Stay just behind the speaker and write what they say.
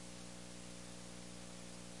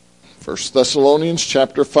1 Thessalonians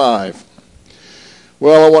chapter 5.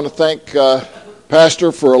 Well, I want to thank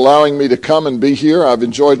Pastor for allowing me to come and be here. I've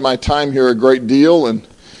enjoyed my time here a great deal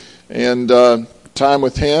and time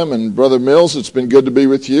with him and Brother Mills. It's been good to be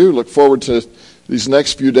with you. Look forward to these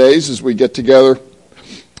next few days as we get together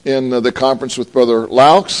in the conference with Brother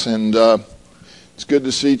Laux. And it's good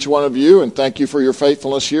to see each one of you, and thank you for your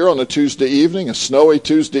faithfulness here on a Tuesday evening, a snowy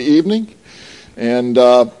Tuesday evening. And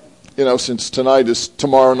since tonight is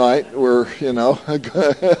tomorrow night, we're,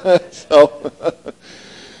 so.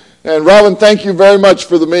 And Robin, thank you very much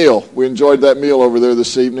for the meal. We enjoyed that meal over there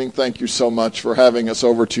this evening. Thank you so much for having us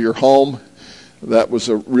over to your home. That was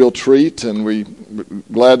a real treat, and we're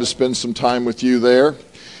glad to spend some time with you there.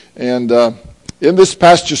 And in this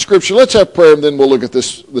passage of Scripture, let's have prayer, and then we'll look at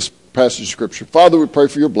this passage of Scripture. Father, we pray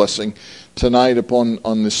for your blessing tonight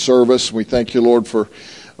on this service. We thank you, Lord, for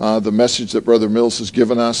the message that Brother Mills has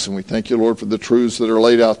given us, and we thank you, Lord, for the truths that are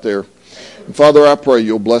laid out there. And Father, I pray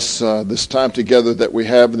you'll bless this time together that we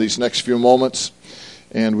have in these next few moments,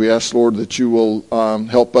 and we ask, Lord, that you will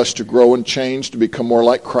help us to grow and change, to become more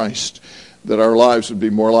like Christ, that our lives would be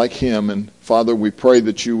more like him. And Father, we pray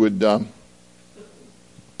that you would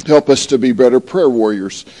help us to be better prayer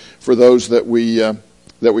warriors for those that we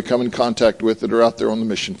come in contact with that are out there on the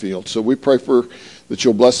mission field. So we pray that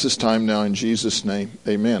you'll bless this time now in Jesus' name.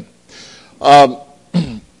 Amen.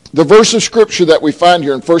 The verse of Scripture that we find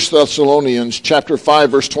here in 1 Thessalonians chapter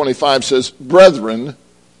 5, verse 25 says, "Brethren,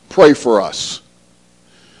 pray for us."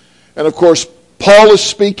 And of course, Paul is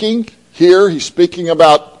speaking here. He's speaking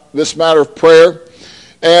about this matter of prayer.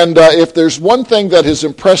 And if there's one thing that has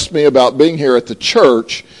impressed me about being here at the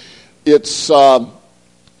church, it's the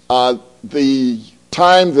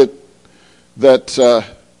time that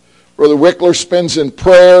Brother Wickler spends in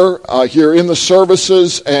prayer here in the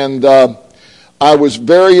services. And I was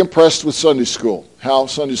very impressed with Sunday school, how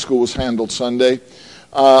Sunday school was handled Sunday.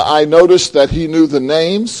 I noticed that he knew the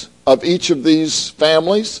names of each of these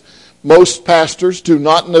families. Most pastors do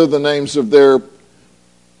not know the names of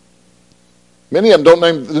many of them don't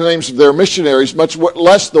know the names of their missionaries, much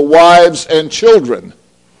less the wives and children.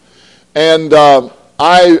 And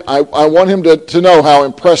I want him to know how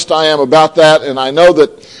impressed I am about that. And I know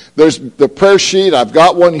that there's the prayer sheet. I've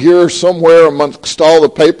got one here somewhere amongst all the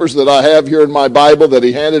papers that I have here in my Bible that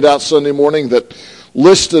he handed out Sunday morning that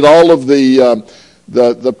listed all of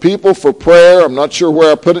the people for prayer. I'm not sure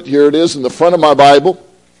where I put it. Here it is in the front of my Bible.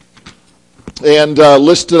 And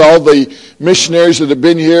listed all the missionaries that have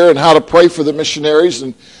been here and how to pray for the missionaries.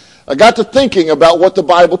 And I got to thinking about what the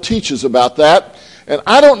Bible teaches about that. And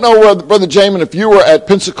I don't know, Brother Jamin, if you were at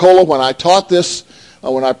Pensacola when I taught this,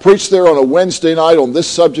 when I preached there on a Wednesday night on this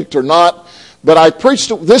subject or not, but I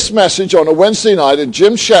preached this message on a Wednesday night, and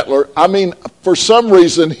Jim Shetler, for some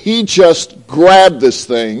reason, he just grabbed this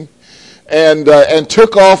thing and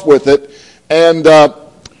took off with it. And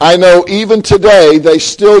I know even today they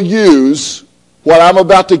still use what I'm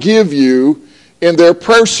about to give you in their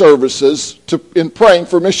prayer services in praying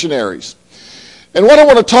for missionaries. And what I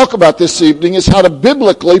want to talk about this evening is how to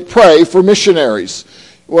biblically pray for missionaries.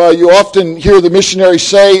 Well, you often hear the missionaries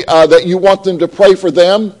say that you want them to pray for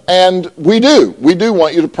them, and we do. We do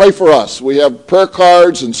want you to pray for us. We have prayer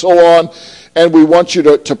cards and so on, and we want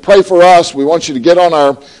you to pray for us. We want you to get on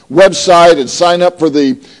our website and sign up for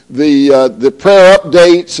the prayer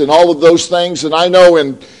updates and all of those things. And I know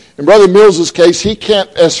in Brother Mills' case, he can't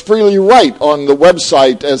as freely write on the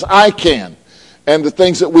website as I can, and the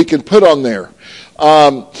things that we can put on there.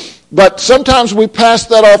 But sometimes we pass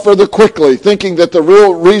that off rather quickly, thinking that the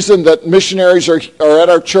real reason that missionaries are at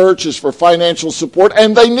our church is for financial support,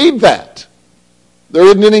 and they need that. There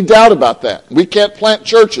isn't any doubt about that. We can't plant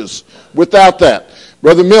churches without that.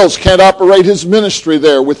 Brother Mills can't operate his ministry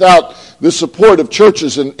there without the support of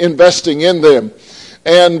churches and investing in them.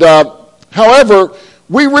 And however,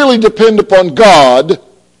 we really depend upon God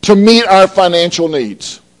to meet our financial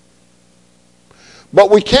needs. But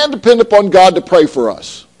we can depend upon God to pray for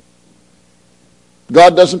us.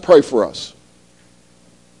 God doesn't pray for us.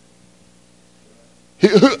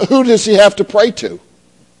 Who does he have to pray to?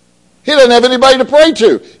 He doesn't have anybody to pray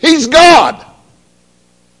to. He's God.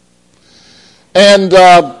 And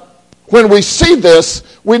when we see this,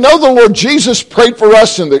 we know the Lord Jesus prayed for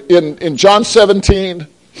us in John 17.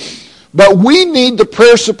 But we need the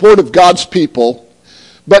prayer support of God's people.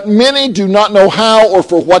 But many do not know how or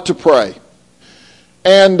for what to pray.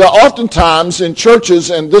 And oftentimes in churches,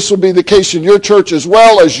 and this will be the case in your church as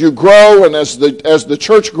well, as you grow and as the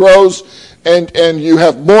church grows, and you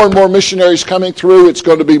have more and more missionaries coming through, it's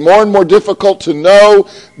going to be more and more difficult to know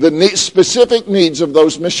the specific needs of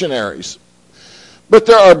those missionaries. But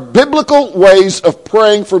there are biblical ways of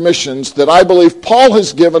praying for missions that I believe Paul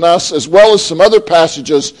has given us, as well as some other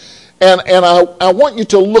passages. And I want you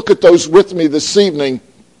to look at those with me this evening.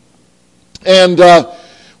 And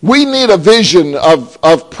we need a vision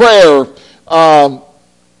of prayer,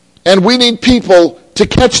 and we need people to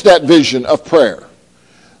catch that vision of prayer.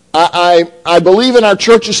 I believe in our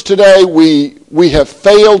churches today we have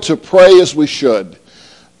failed to pray as we should.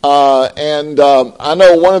 I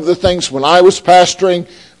know one of the things when I was pastoring,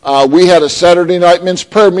 we had a Saturday night men's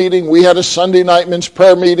prayer meeting. We had a Sunday night men's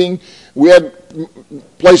prayer meeting. We had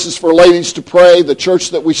places for ladies to pray. The church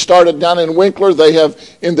that we started down in Winkler, they have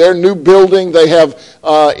in their new building, they have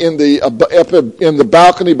in the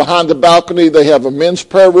balcony, behind the balcony, they have a men's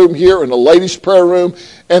prayer room here and a ladies' prayer room,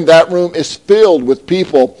 and that room is filled with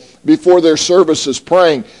people before their services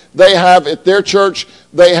praying. They have at their church,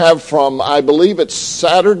 they have from, I believe it's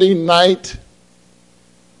Saturday night,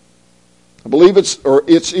 I believe it's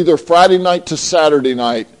either Friday night to Saturday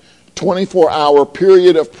night, 24-hour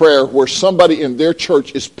period of prayer where somebody in their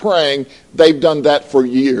church is praying. They've done that for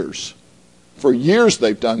years. For years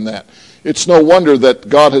they've done that. It's no wonder that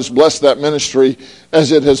God has blessed that ministry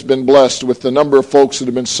as it has been blessed with the number of folks that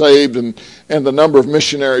have been saved and the number of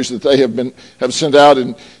missionaries that they have sent out,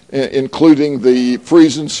 and including the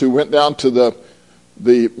Friesens who went down to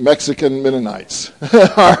the Mexican Mennonites.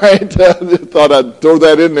 All right, thought I'd throw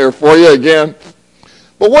that in there for you again.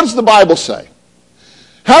 But what does the Bible say?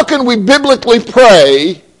 How can we biblically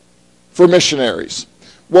pray for missionaries?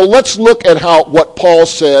 Well, let's look at what Paul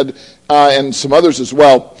said, and some others as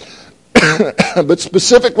well. But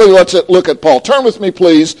specifically, let's look at Paul. Turn with me,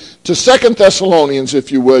 please, to 2 Thessalonians,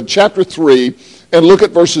 if you would, chapter 3, and look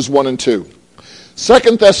at verses 1 and 2. 2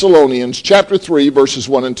 Thessalonians, chapter 3, verses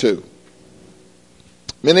 1 and 2.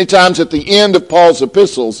 Many times at the end of Paul's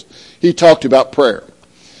epistles, he talked about prayer.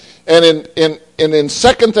 And in 2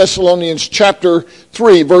 Thessalonians chapter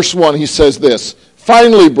 3, verse 1, he says this,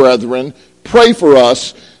 "Finally, brethren, pray for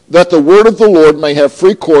us, that the word of the Lord may have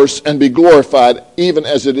free course and be glorified, even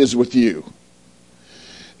as it is with you."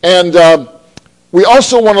 And we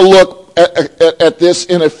also want to look at this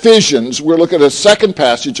in Ephesians. We'll look at a second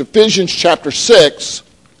passage, Ephesians chapter 6,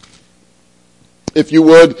 if you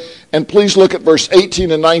would. And please look at verse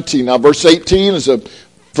 18 and 19. Now, verse 18 is a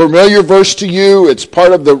familiar verse to you. It's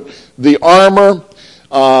part of the armor.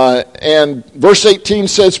 And verse 18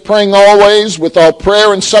 says, "Praying always with all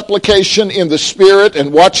prayer and supplication in the Spirit,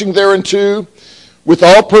 and watching thereunto with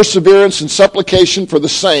all perseverance and supplication for the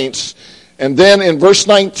saints." And then in verse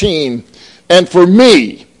 19, "And for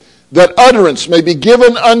me, that utterance may be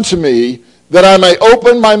given unto me, that I may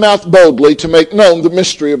open my mouth boldly to make known the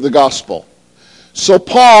mystery of the gospel." So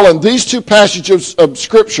Paul, in these two passages of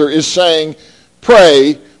Scripture, is saying,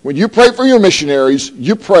 pray. When you pray for your missionaries,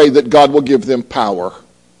 you pray that God will give them power.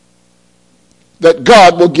 That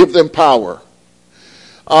God will give them power.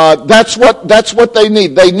 That's what they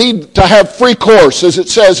need. They need to have free course, as it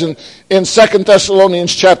says in 2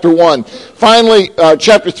 Thessalonians chapter 1. Finally,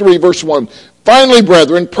 chapter 3, verse 1. "Finally,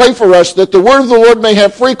 brethren, pray for us that the word of the Lord may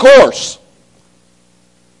have free course."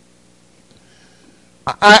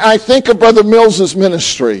 I think of Brother Mills's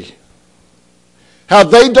ministry, how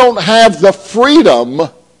they don't have the freedom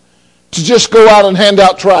to just go out and hand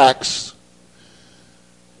out tracts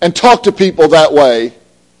and talk to people that way.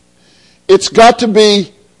 It's got to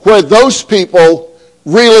be where those people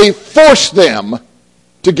really force them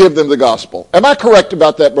to give them the gospel. Am I correct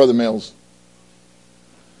about that, Brother Mills?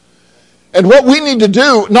 And what we need to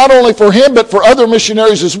do, not only for him, but for other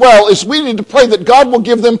missionaries as well, is we need to pray that God will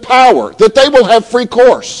give them power, that they will have free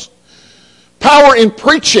course. Power in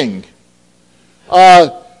preaching.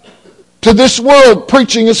 To this world,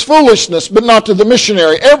 preaching is foolishness, but not to the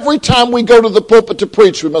missionary. Every time we go to the pulpit to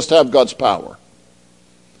preach, we must have God's power.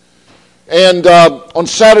 And on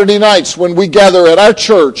Saturday nights, when we gather at our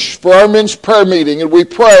church for our men's prayer meeting, and we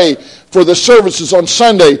pray for the services on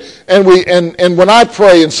Sunday, and when I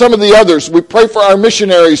pray, and some of the others, we pray for our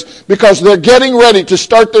missionaries because they're getting ready to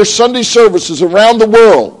start their Sunday services around the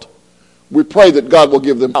world. We pray that God will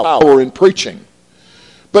give them power in preaching.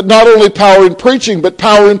 But not only power in preaching, but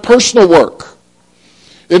power in personal work.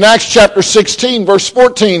 In Acts chapter 16, verse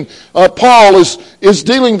 14, Paul is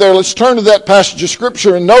dealing there. Let's turn to that passage of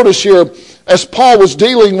Scripture and notice here, as Paul was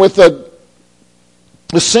dealing with a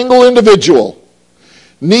single individual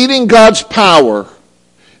needing God's power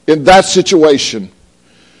in that situation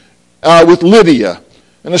with Lydia.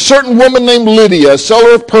 And a certain woman named Lydia, a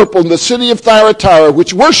seller of purple in the city of Thyatira,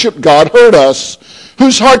 which worshipped God, heard us,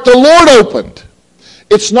 whose heart the Lord opened.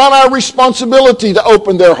 It's not our responsibility to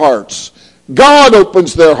open their hearts. God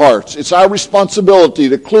opens their hearts. It's our responsibility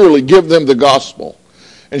to clearly give them the gospel.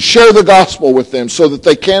 and share the gospel with them so that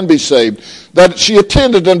they can be saved. That she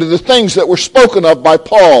attended unto the things that were spoken of by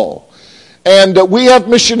Paul. And we have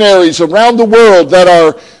missionaries around the world that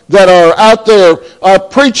are out there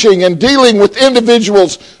preaching and dealing with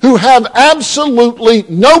individuals who have absolutely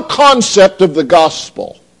no concept of the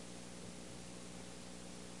gospel.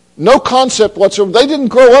 No concept whatsoever. They didn't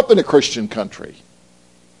grow up in a Christian country.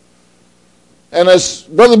 And as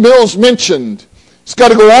Brother Mills mentioned, it's got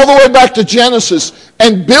to go all the way back to Genesis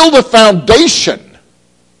and build a foundation.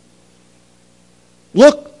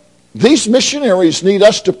 Look, these missionaries need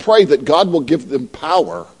us to pray that God will give them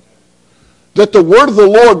power, that the word of the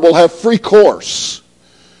Lord will have free course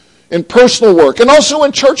in personal work and also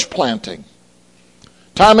in church planting.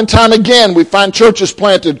 Time and time again, we find churches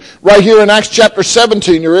planted right here in Acts chapter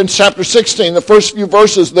 17 or in chapter 16, the first few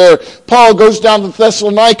verses there. Paul goes down to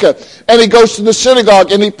Thessalonica and he goes to the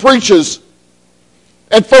synagogue and he preaches.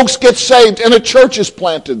 And folks get saved and a church is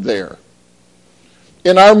planted there.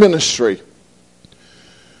 In our ministry,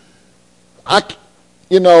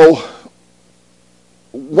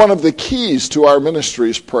 one of the keys to our ministry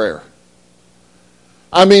is prayer.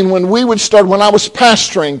 I mean, when I was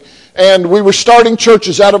pastoring, and we were starting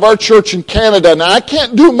churches out of our church in Canada. Now, I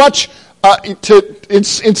can't do much, in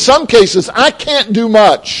some cases, I can't do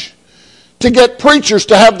much to get preachers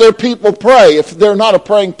to have their people pray. If they're not a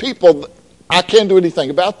praying people, I can't do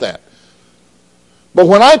anything about that. But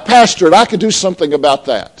when I pastored, I could do something about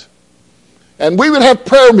that. And we would have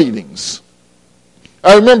prayer meetings.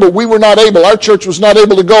 I remember our church was not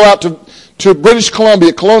able to go out to British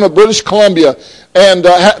Columbia, Kelowna, British Columbia, and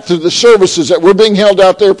to the services that were being held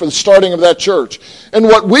out there for the starting of that church. And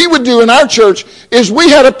what we would do in our church is we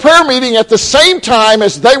had a prayer meeting at the same time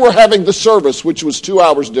as they were having the service, which was 2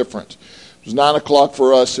 hours different. It was 9 o'clock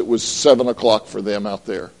for us. It was 7 o'clock for them out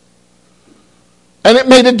there. And it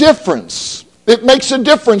made a difference. It makes a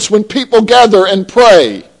difference when people gather and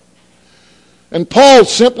pray. And Paul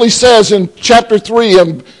simply says in chapter 3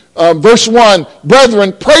 verse 1,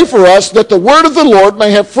 "Brethren, pray for us that the word of the Lord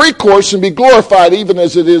may have free course and be glorified even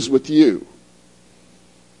as it is with you."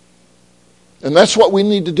 And that's what we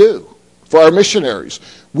need to do for our missionaries.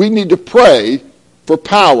 We need to pray for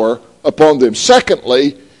power upon them.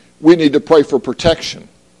 Secondly, we need to pray for protection.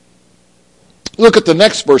 Look at the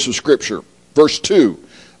next verse of Scripture, verse 2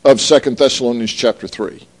 of 2 Thessalonians chapter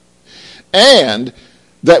 3. "And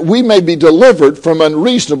that we may be delivered from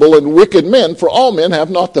unreasonable and wicked men, for all men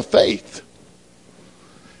have not the faith."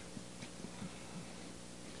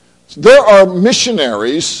 There are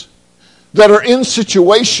missionaries that are in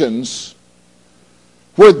situations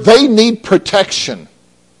where they need protection.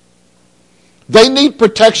 They need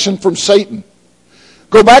protection from Satan.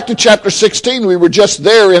 Go back to chapter 16. We were just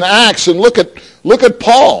there in Acts, and look at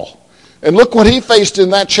Paul, and look what he faced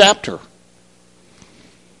in that chapter.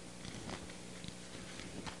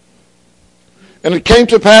 "And it came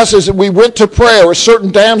to pass as we went to prayer, a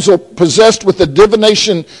certain damsel possessed with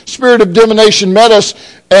the spirit of divination met us,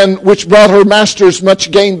 and which brought her masters much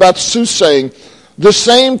gain by soothsaying. The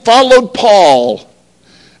same followed Paul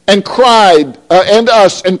and cried,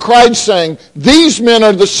 saying, These men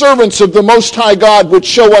are the servants of the Most High God, which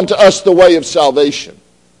show unto us the way of salvation."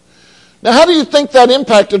 Now, how do you think that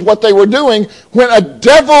impacted what they were doing when a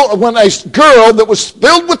girl that was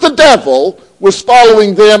filled with the devil was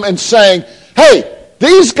following them and saying, "Hey,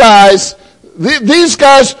 these guys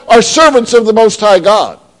are servants of the Most High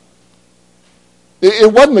God"?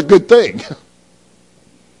 It wasn't a good thing.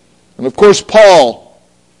 And of course, Paul,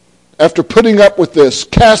 after putting up with this,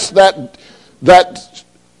 cast that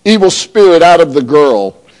evil spirit out of the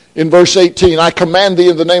girl. In verse 18, "I command thee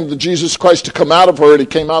in the name of Jesus Christ to come out of her," and he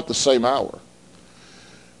came out the same hour.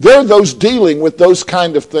 There are those dealing with those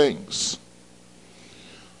kind of things.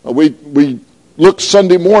 We looked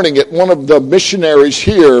Sunday morning at one of the missionaries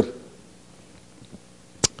here,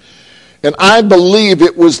 and I believe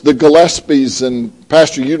it was the Gillespies, and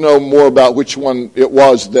Pastor, you know more about which one it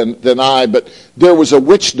was than I, but there was a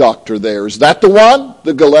witch doctor there. Is that the one?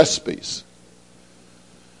 The Gillespies.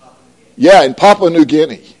 Yeah, in Papua New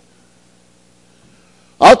Guinea.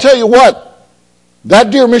 I'll tell you what,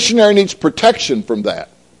 that dear missionary needs protection from that.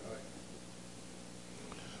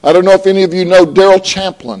 I don't know if any of you know Daryl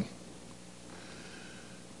Champlin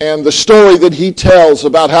and the story that he tells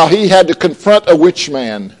about how he had to confront a witch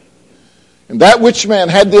man. And that witch man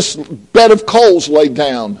had this bed of coals laid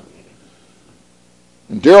down.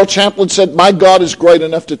 And Daryl Champlin said, "My God is great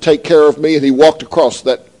enough to take care of me," and he walked across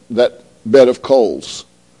that bed of coals.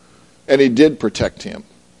 And he did protect him.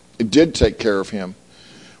 It did take care of him.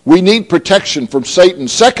 We need protection from Satan.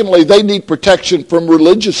 Secondly, they need protection from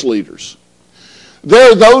religious leaders.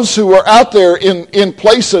 There are those who are out there in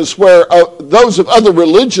places where those of other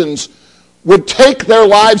religions would take their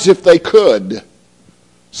lives if they could.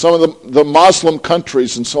 Some of the Muslim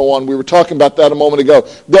countries and so on, we were talking about that a moment ago.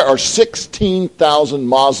 There are 16,000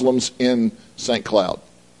 Muslims in St. Cloud.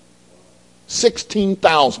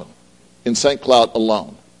 16,000 in St. Cloud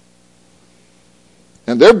alone.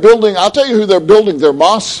 And they're building, I'll tell you who they're building their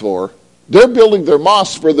mosques for. They're building their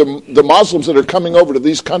mosques for the Muslims that are coming over to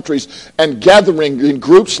these countries and gathering in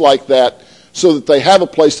groups like that so that they have a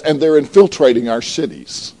place, and they're infiltrating our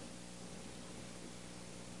cities.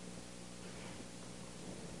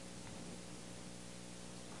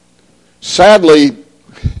 Sadly,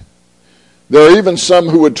 there are even some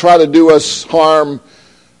who would try to do us harm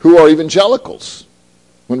who are evangelicals.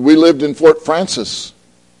 When we lived in Fort Francis,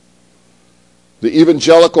 the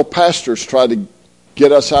evangelical pastors tried to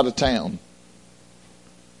get us out of town.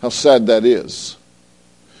 How sad that is.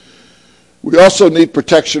 We also need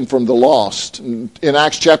protection from the lost. In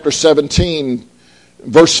Acts chapter 17,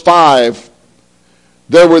 verse 5,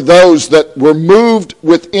 there were those that were moved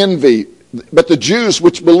with envy. But the Jews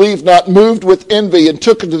which believed not moved with envy, and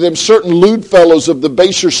took unto them certain lewd fellows of the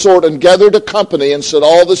baser sort, and gathered a company, and set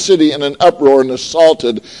all the city in an uproar, and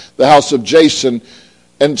assaulted the house of Jason,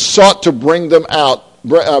 and sought to bring them out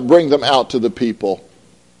to the people.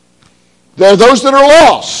 There are those that are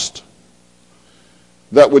lost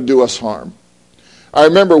that would do us harm. I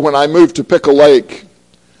remember when I moved to Pickle Lake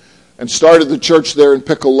and started the church there in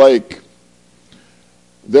Pickle Lake,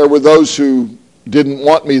 there were those who didn't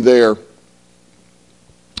want me there.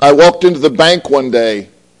 I walked into the bank one day.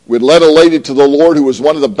 We'd led a lady to the Lord who was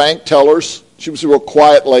one of the bank tellers. She was a real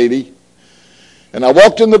quiet lady. And I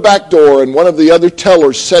walked in the back door, and one of the other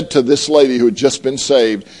tellers said to this lady who had just been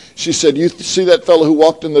saved, she said, "You see that fellow who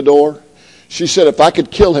walked in the door?" She said, "If I could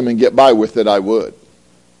kill him and get by with it, I would."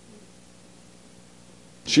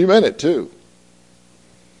 She meant it too.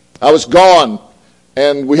 I was gone,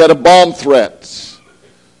 and we had a bomb threat.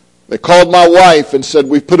 They called my wife and said,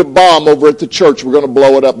 "We've put a bomb over at the church. We're going to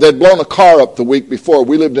blow it up." They'd blown a car up the week before.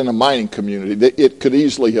 We lived in a mining community. It could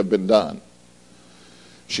easily have been done.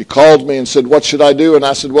 She called me and said, "What should I do?" And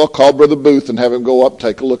I said, "Well, call Brother Booth and have him go up,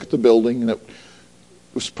 take a look at the building." And it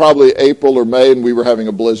was probably April or May, and we were having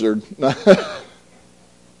a blizzard.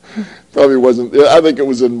 Probably wasn't. I think it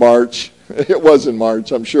was in March. It was in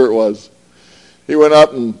March. I'm sure it was. He went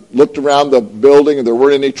up and looked around the building, and there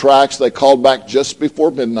weren't any tracks. They called back just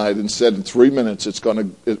before midnight and said, "In 3 minutes,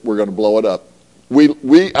 we're going to blow it up."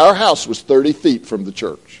 Our house was 30 feet from the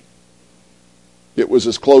church. It was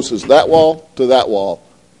as close as that wall to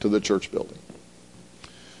the church building.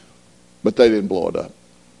 But they didn't blow it up.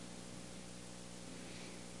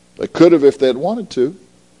 They could have if they had wanted to.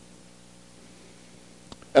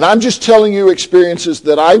 And I'm just telling you experiences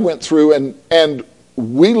that I went through, and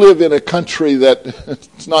we live in a country that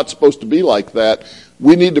it's not supposed to be like that.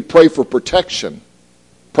 We need to pray for protection.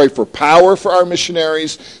 Pray for power for our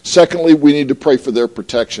missionaries. Secondly, we need to pray for their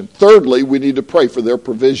protection. Thirdly, we need to pray for their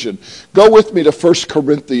provision. Go with me to 2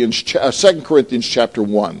 Corinthians chapter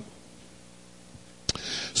 1.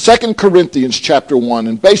 2 Corinthians chapter 1.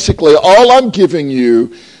 And basically all I'm giving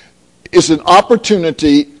you is an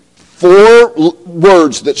opportunity for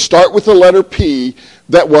words that start with the letter P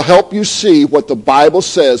that will help you see what the Bible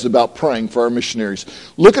says about praying for our missionaries.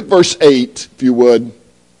 Look at verse 8, if you would.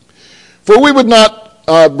 "For we would not,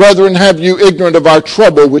 brethren, have you ignorant of our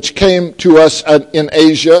trouble which came to us in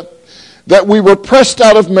Asia, that we were pressed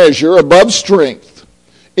out of measure, above strength,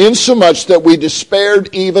 insomuch that we despaired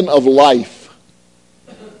even of life.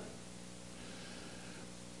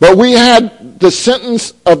 But we had the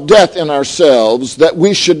sentence of death in ourselves, that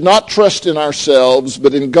we should not trust in ourselves,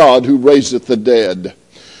 but in God who raiseth the dead,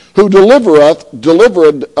 who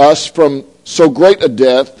delivered us from so great a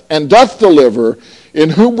death, and doth deliver, in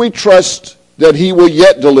whom we trust that he will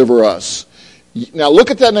yet deliver us." Now look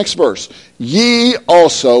at that next verse. "Ye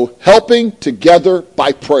also helping together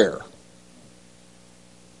by prayer."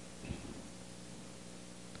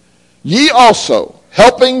 Ye also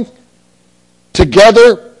helping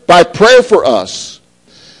together by prayer for us,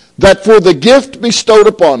 that for the gift bestowed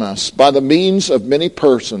upon us by the means of many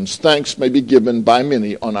persons, thanks may be given by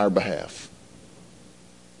many on our behalf.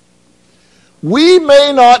 We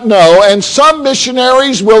may not know, and some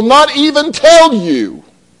missionaries will not even tell you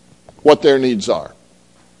what their needs are,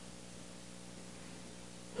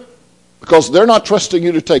 because they're not trusting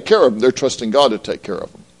you to take care of them. They're trusting God to take care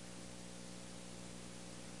of them.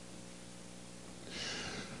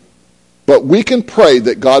 But we can pray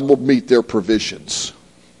that God will meet their provisions,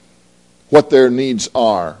 what their needs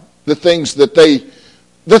are, the things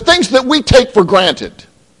that we take for granted.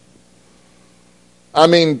 I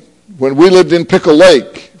mean, when we lived in Pickle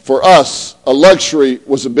Lake, for us, a luxury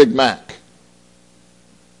was a Big Mac.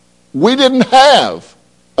 We didn't have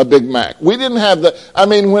a Big Mac. We didn't have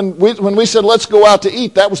when we said, let's go out to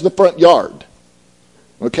eat, that was the front yard.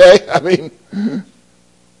 Okay? I mean,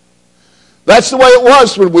 that's the way it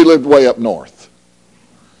was when we lived way up north.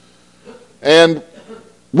 And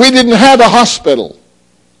we didn't have a hospital.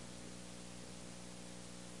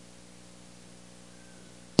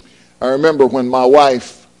 I remember when my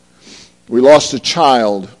wife, we lost a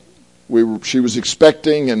child. She was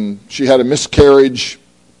expecting and she had a miscarriage.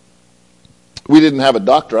 We didn't have a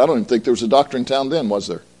doctor. I don't even think there was a doctor in town then, was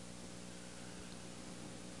there?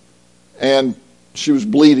 And she was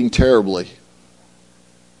bleeding terribly.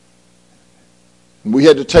 And we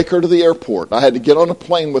had to take her to the airport. I had to get on a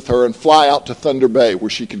plane with her and fly out to Thunder Bay where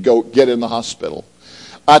she could go get in the hospital.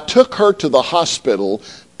 I took her to the hospital,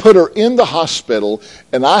 put her in the hospital,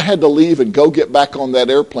 and I had to leave and go get back on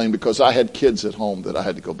that airplane because I had kids at home that I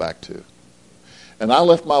had to go back to. And I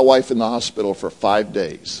left my wife in the hospital for 5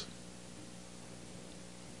 days.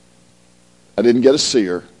 I didn't get to see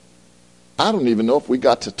her. I don't even know if we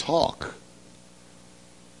got to talk.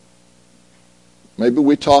 Maybe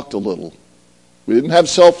we talked a little. We didn't have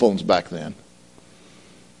cell phones back then.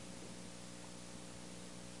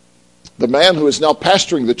 The man who is now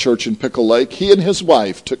pastoring the church in Pickle Lake, he and his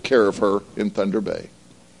wife took care of her in Thunder Bay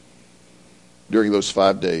during those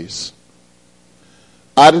 5 days.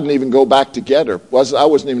 I didn't even go back to get her. I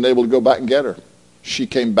wasn't even able to go back and get her. She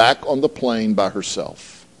came back on the plane by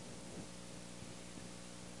herself.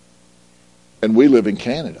 And we live in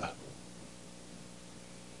Canada.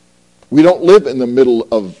 We don't live in the middle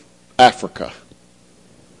of Africa,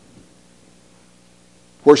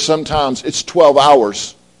 where sometimes it's 12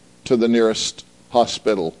 hours to the nearest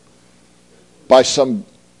hospital by some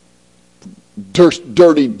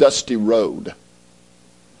dirty, dusty road.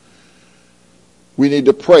 We need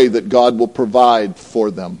to pray that God will provide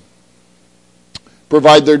for them,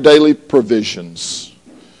 provide their daily provisions,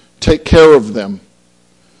 take care of them.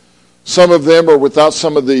 Some of them are without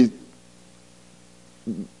some of the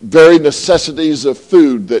very necessities of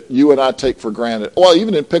food that you and I take for granted. Well,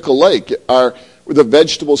 even in Pickle Lake, the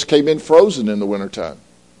vegetables came in frozen in the wintertime.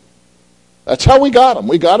 That's how we got them.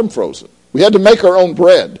 We got them frozen. We had to make our own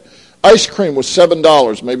bread. Ice cream was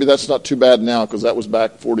 $7. Maybe that's not too bad now because that was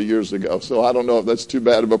back 40 years ago. So I don't know if that's too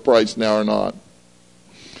bad of a price now or not.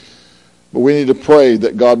 But we need to pray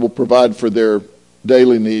that God will provide for their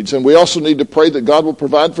daily needs. And we also need to pray that God will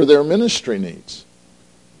provide for their ministry needs.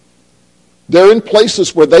 They're in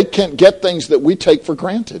places where they can't get things that we take for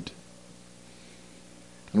granted.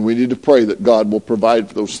 And we need to pray that God will provide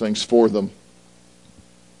those things for them.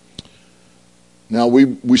 Now,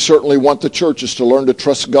 we certainly want the churches to learn to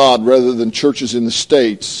trust God rather than churches in the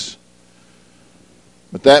States.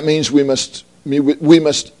 But that means we must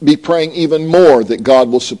be praying even more that God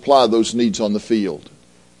will supply those needs on the field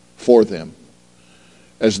for them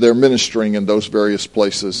as they're ministering in those various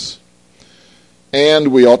places.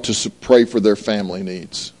 And we ought to pray for their family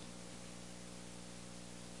needs.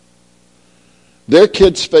 Their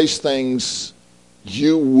kids face things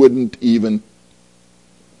you wouldn't even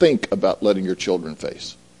think about letting your children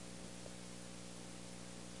face.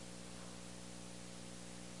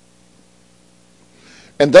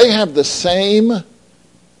 And they have the same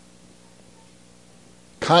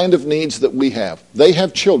kind of needs that we have. They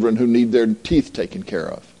have children who need their teeth taken care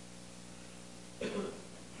of.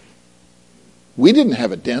 We didn't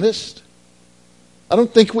have a dentist. I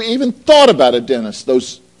don't think we even thought about a dentist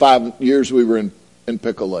those 5 years we were in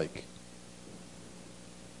Pickle Lake.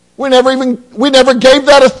 We never gave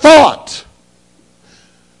that a thought.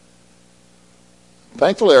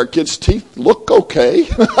 Thankfully, our kids' teeth look okay,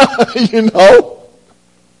 you know.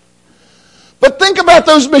 But think about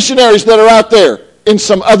those missionaries that are out there in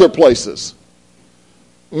some other places.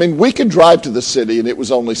 I mean, we could drive to the city and it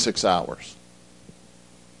was only 6 hours.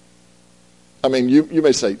 I mean, you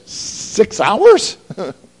may say, 6 hours?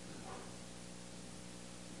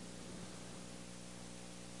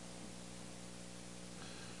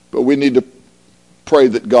 But we need to pray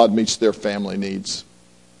that God meets their family needs,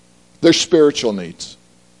 their spiritual needs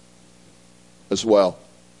as well.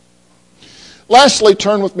 Lastly,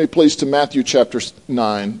 turn with me, please, to Matthew chapter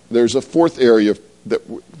 9. There's a fourth area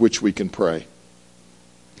which we can pray.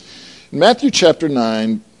 In Matthew chapter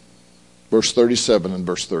 9, verse 37 and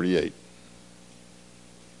verse 38.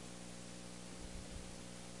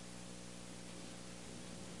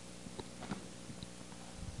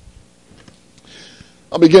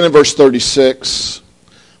 I'll begin in verse 36.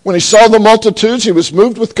 When he saw the multitudes, he was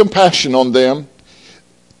moved with compassion on them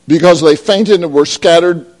because they fainted and were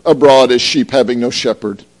scattered abroad as sheep having no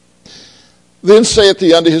shepherd. Then saith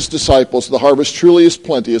he unto his disciples, the harvest truly is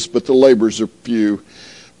plenteous, but the laborers are few.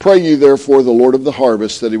 Pray ye therefore the Lord of the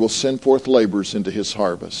harvest that he will send forth laborers into his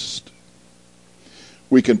harvest.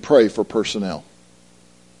 We can pray for personnel.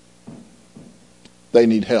 They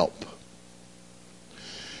need help.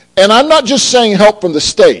 And I'm not just saying help from the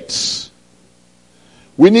states.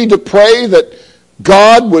 We need to pray that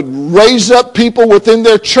God would raise up people within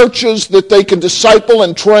their churches that they can disciple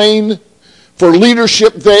and train for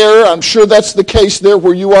leadership there. I'm sure that's the case there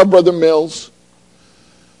where you are, Brother Mills.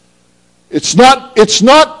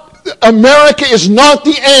 America is not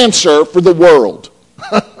the answer for the world.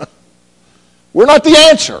 We're not the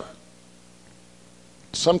answer.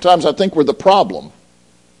 Sometimes I think we're the problem.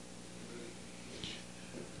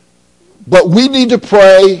 But we need to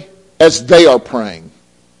pray as they are praying.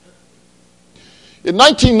 In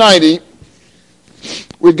 1990,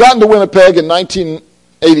 we'd gotten to Winnipeg in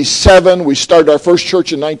 1987. We started our first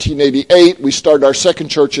church in 1988. We started our second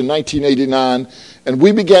church in 1989. And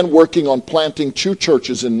we began working on planting 2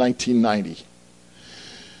 churches in 1990.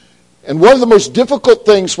 And one of the most difficult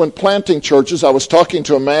things when planting churches, I was talking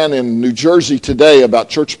to a man in New Jersey today about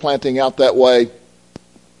church planting out that way. I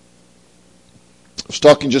was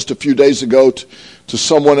talking just a few days ago to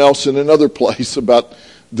someone else in another place about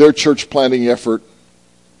their church planting effort.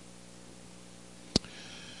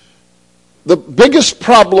 The biggest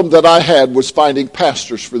problem that I had was finding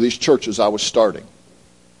pastors for these churches I was starting.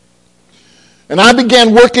 And I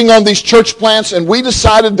began working on these church plants, and we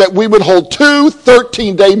decided that we would hold 2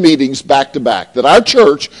 13-day meetings back to back, that our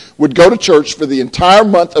church would go to church for the entire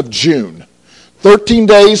month of June. 13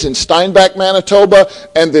 days in Steinbach, Manitoba,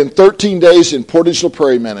 and then 13 days in Portage la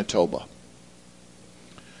Prairie, Manitoba.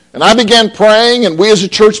 And I began praying, and we as a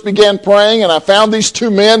church began praying, and I found these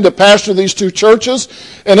 2 men to pastor these 2 churches.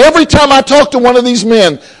 And every time I talked to one of these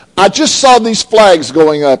men, I just saw these flags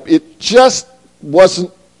going up. It just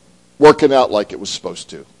wasn't working out like it was supposed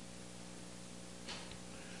to.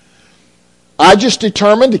 I just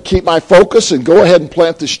determined to keep my focus and go ahead and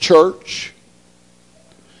plant this church.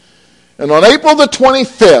 And on April the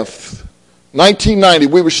 25th, 1990,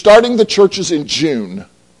 we were starting the churches in June,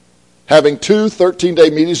 having 2 13-day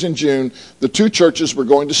meetings in June. The 2 churches were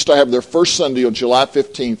going to have their first Sunday on July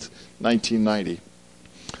 15th, 1990.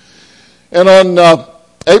 And on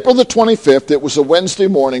April the 25th, it was a Wednesday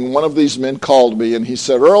morning, one of these men called me and he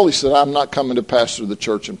said, Earl, he said, I'm not coming to pastor the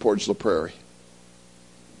church in Portage la Prairie.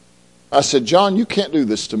 I said, John, you can't do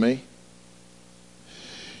this to me.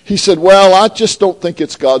 He said, well, I just don't think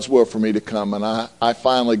it's God's will for me to come, and I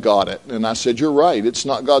finally got it. And I said, you're right, it's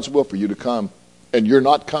not God's will for you to come, and you're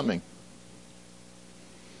not coming.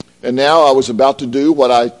 And now I was about to do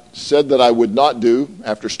what I said that I would not do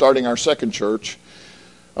after starting our second church.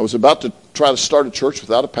 I was about to try to start a church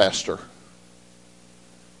without a pastor.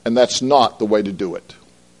 And that's not the way to do it.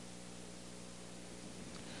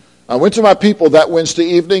 I went to my people that Wednesday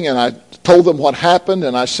evening and I told them what happened,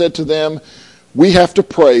 and I said to them, we have to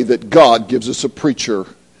pray that God gives us a preacher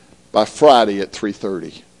by Friday at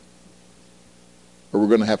 3:30, or we're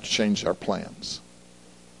going to have to change our plans.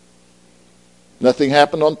 Nothing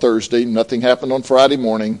happened on Thursday. Nothing happened on Friday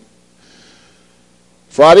morning.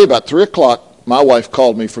 Friday, about 3 o'clock, my wife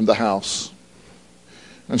called me from the house.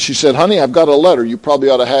 And she said, honey, I've got a letter you probably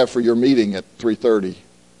ought to have for your meeting at 3:30. I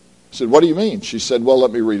said, what do you mean? She said, well,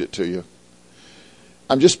 let me read it to you.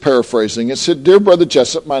 I'm just paraphrasing. It said, Dear Brother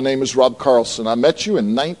Jessup, my name is Rob Carlson. I met you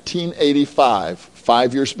in 1985,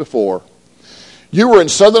 5 years before. You were in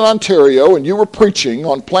Southern Ontario and you were preaching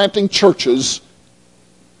on planting churches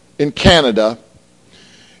in Canada.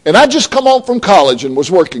 And I just come home from college and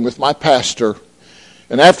was working with my pastor.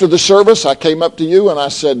 And after the service, I came up to you and I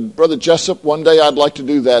said, Brother Jessup, one day I'd like to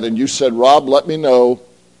do that. And you said, Rob, let me know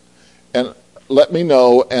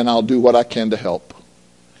and I'll do what I can to help.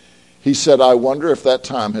 He said, I wonder if that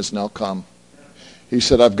time has now come. He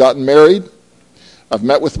said, I've gotten married. I've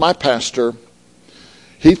met with my pastor.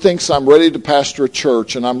 He thinks I'm ready to pastor a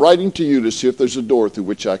church, and I'm writing to you to see if there's a door through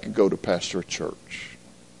which I could go to pastor a church.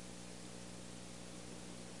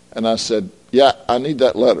 And I said, yeah, I need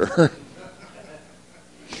that letter.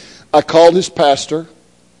 I called his pastor,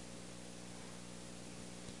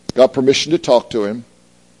 got permission to talk to him.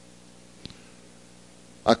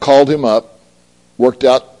 I called him up, worked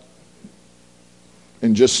out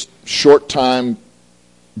in just short time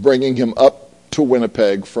bringing him up to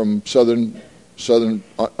Winnipeg from southern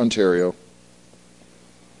Ontario.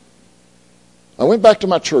 I went back to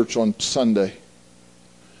my church on Sunday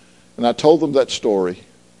and I told them that story.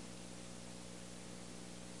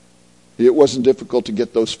 It wasn't difficult to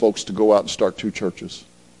get those folks to go out and start 2 churches.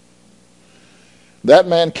 That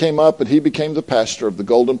man came up and he became the pastor of the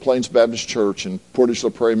Golden Plains Baptist Church in Portage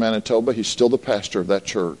La Prairie, Manitoba. He's still the pastor of that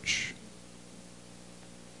church.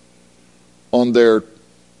 On their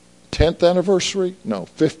 10th anniversary,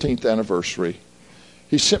 15th anniversary,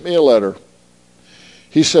 he sent me a letter.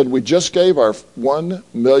 He said, we just gave our $1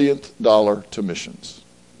 millionth to missions.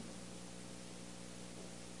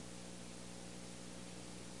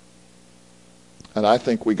 And I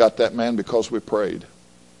think we got that man because we prayed.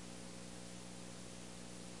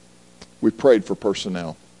 We prayed for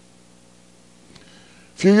personnel.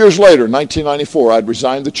 A few years later, 1994, I'd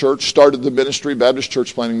resigned the church, started the ministry, Baptist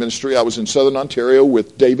Church Planting Ministry. I was in Southern Ontario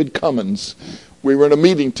with David Cummins. We were in a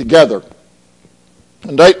meeting together.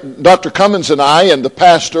 And Dr. Cummins and I and the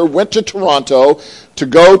pastor went to Toronto to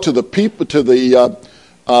go to the People's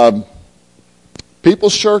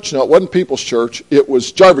Church. No, it wasn't People's Church. It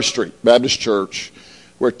was Jarvis Street Baptist Church,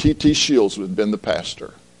 where T.T. Shields had been the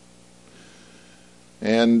pastor.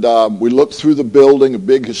 And we looked through the building, a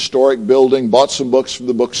big historic building, bought some books from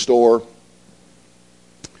the bookstore.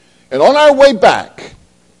 And on our way back,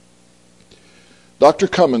 Dr.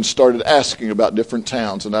 Cummins started asking about different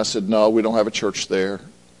towns. And I said, no, we don't have a church there.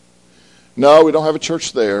 No, we don't have a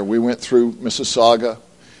church there. We went through Mississauga.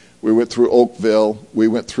 We went through Oakville. We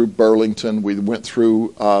went through Burlington. We went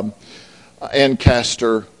through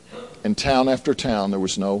Ancaster. And town after town, there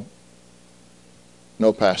was no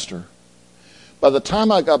pastor. By the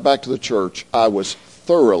time I got back to the church, I was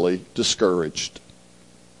thoroughly discouraged.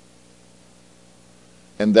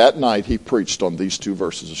 And that night, he preached on these two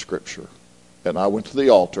verses of Scripture. And I went to the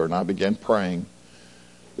altar and I began praying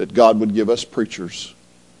that God would give us preachers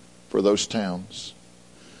for those towns.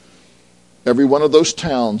 Every one of those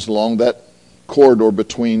towns along that corridor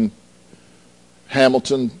between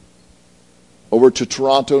Hamilton over to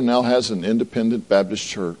Toronto now has an independent Baptist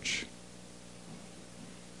church.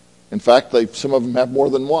 In fact, some of them have more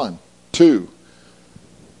than one, two.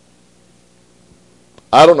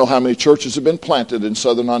 I don't know how many churches have been planted in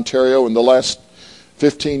Southern Ontario in the last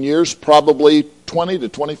 15 years. Probably 20 to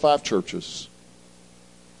 25 churches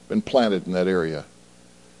been planted in that area.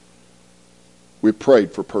 We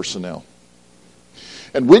prayed for personnel.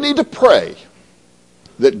 And we need to pray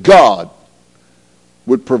that God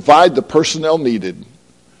would provide the personnel needed.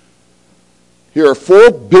 Here are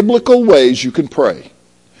 4 biblical ways you can pray.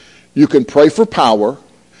 You can pray for power.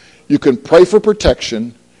 You can pray for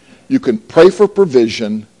protection. You can pray for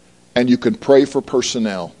provision. And you can pray for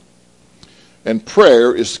personnel. And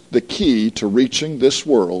prayer is the key to reaching this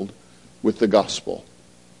world with the gospel.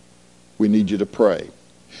 We need you to pray.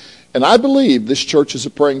 And I believe this church is a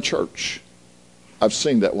praying church. I've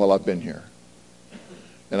seen that while I've been here.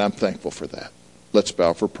 And I'm thankful for that. Let's bow for prayer.